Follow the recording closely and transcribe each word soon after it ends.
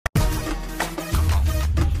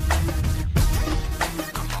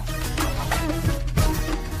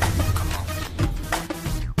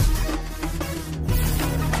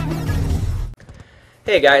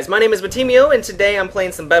Hey guys, my name is Matimi0, and today I'm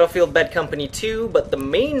playing some Battlefield Bad Company 2, but the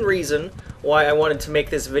main reason why I wanted to make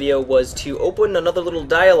this video was to open another little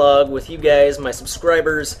dialogue with you guys, my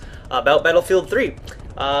subscribers, about Battlefield 3.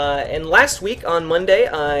 And last week on Monday,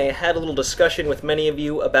 I had a little discussion with many of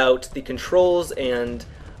you about the controls and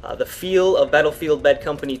the feel of Battlefield Bad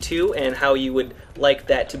Company 2 and how you would like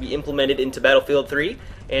that to be implemented into Battlefield 3.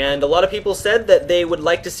 And a lot of people said that they would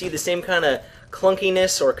like to see the same kind of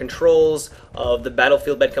clunkiness or controls of the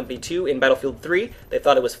Battlefield Bad Company 2 in Battlefield 3. They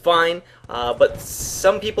thought it was fine, but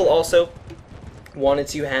some people also wanted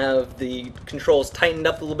to have the controls tightened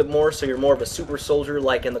up a little bit more so you're more of a super soldier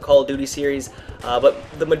like in the Call of Duty series, but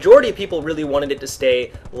the majority of people really wanted it to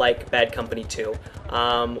stay like Bad Company 2.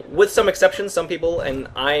 With some exceptions, some people, and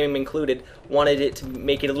I am included, wanted it to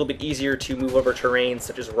make it a little bit easier to move over terrain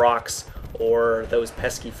such as rocks or those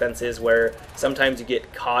pesky fences where sometimes you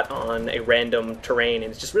get caught on a random terrain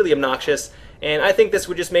and it's just really obnoxious. And I think this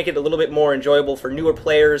would just make it a little bit more enjoyable for newer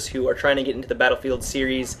players who are trying to get into the Battlefield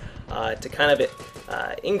series, to kind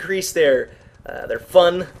of increase their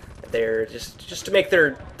fun, just to make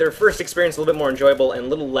their first experience a little bit more enjoyable and a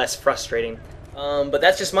little less frustrating. But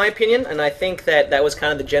that's just my opinion, and I think that was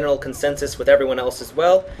kind of the general consensus with everyone else as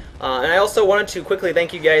well. And I also wanted to quickly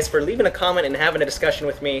thank you guys for leaving a comment and having a discussion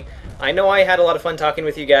with me. I know I had a lot of fun talking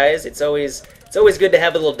with you guys. It's always good to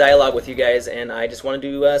have a little dialogue with you guys, and I just wanted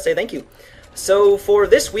to say thank you. So for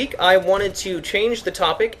this week, I wanted to change the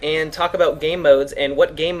topic and talk about game modes, and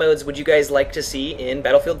what game modes would you guys like to see in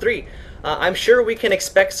Battlefield 3. I'm sure we can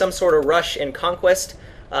expect some sort of rush and conquest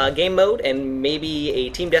game mode, and maybe a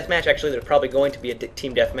team deathmatch. Actually, there's probably going to be a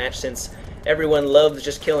team deathmatch since everyone loves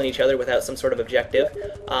just killing each other without some sort of objective.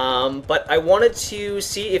 But I wanted to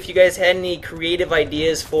see if you guys had any creative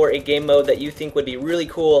ideas for a game mode that you think would be really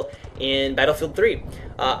cool in Battlefield 3.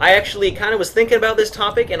 I actually kind of was thinking about this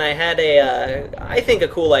topic, and I had I think a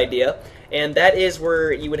cool idea, and that is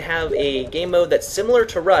where you would have a game mode that's similar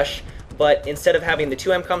to Rush, but instead of having the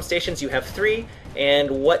 2 MCOM stations, you have 3, and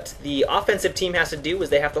what the offensive team has to do is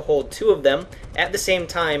they have to hold 2 of them at the same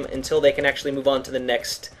time until they can actually move on to the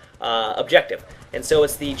next objective. And so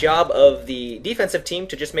it's the job of the defensive team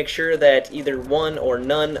to just make sure that either one or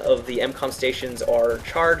none of the MCOM stations are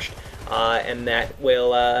charged, and that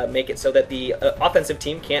will make it so that the offensive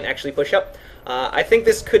team can't actually push up. I think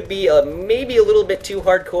this could be maybe a little bit too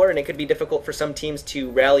hardcore, and it could be difficult for some teams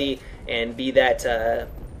to rally and be that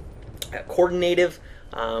coordinative,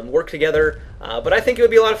 work together, but I think it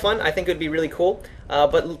would be a lot of fun. I think it would be really cool.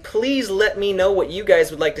 But please let me know what you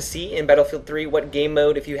guys would like to see in Battlefield 3, what game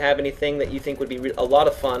mode, if you have anything that you think would be a lot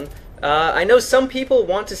of fun. I know some people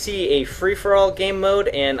want to see a free-for-all game mode,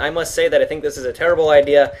 and I must say that I think this is a terrible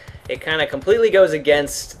idea. It kind of completely goes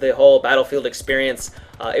against the whole Battlefield experience.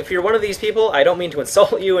 If you're one of these people, I don't mean to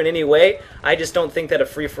insult you in any way. I just don't think that a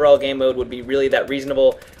free-for-all game mode would be really that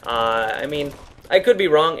reasonable. I mean, I could be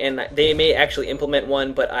wrong, and they may actually implement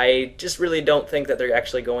one, but I just really don't think that they're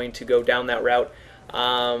actually going to go down that route.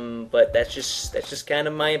 But that's just kind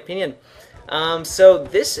of my opinion. So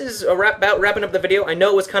this is about wrapping up the video. I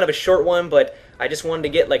know it was kind of a short one, but I just wanted to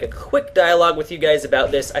get like a quick dialogue with you guys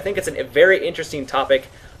about this. I think it's a very interesting topic.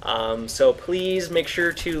 So please make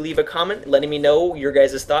sure to leave a comment letting me know your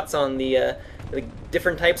guys' thoughts on the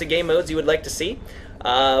different types of game modes you would like to see.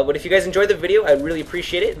 But if you guys enjoyed the video, I'd really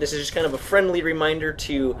appreciate it. This is just kind of a friendly reminder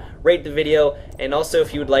to rate the video, and also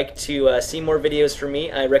if you would like to see more videos from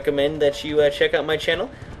me, I recommend that you check out my channel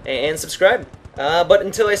and subscribe. But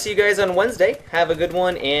until I see you guys on Wednesday, have a good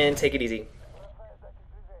one and take it easy.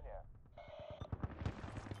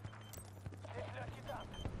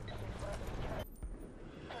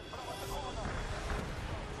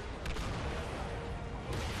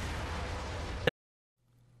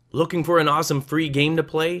 Looking for an awesome free game to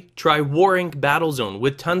play? Try War Inc. Battlezone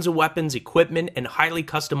with tons of weapons, equipment, and highly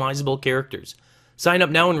customizable characters. Sign up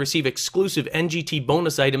now and receive exclusive NGT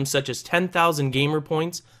bonus items such as 10,000 gamer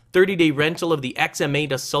points, 30-day rental of the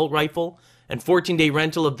XM8 assault rifle, and 14-day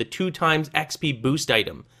rental of the 2x XP boost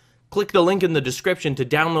item. Click the link in the description to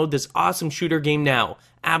download this awesome shooter game now,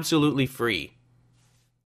 absolutely free.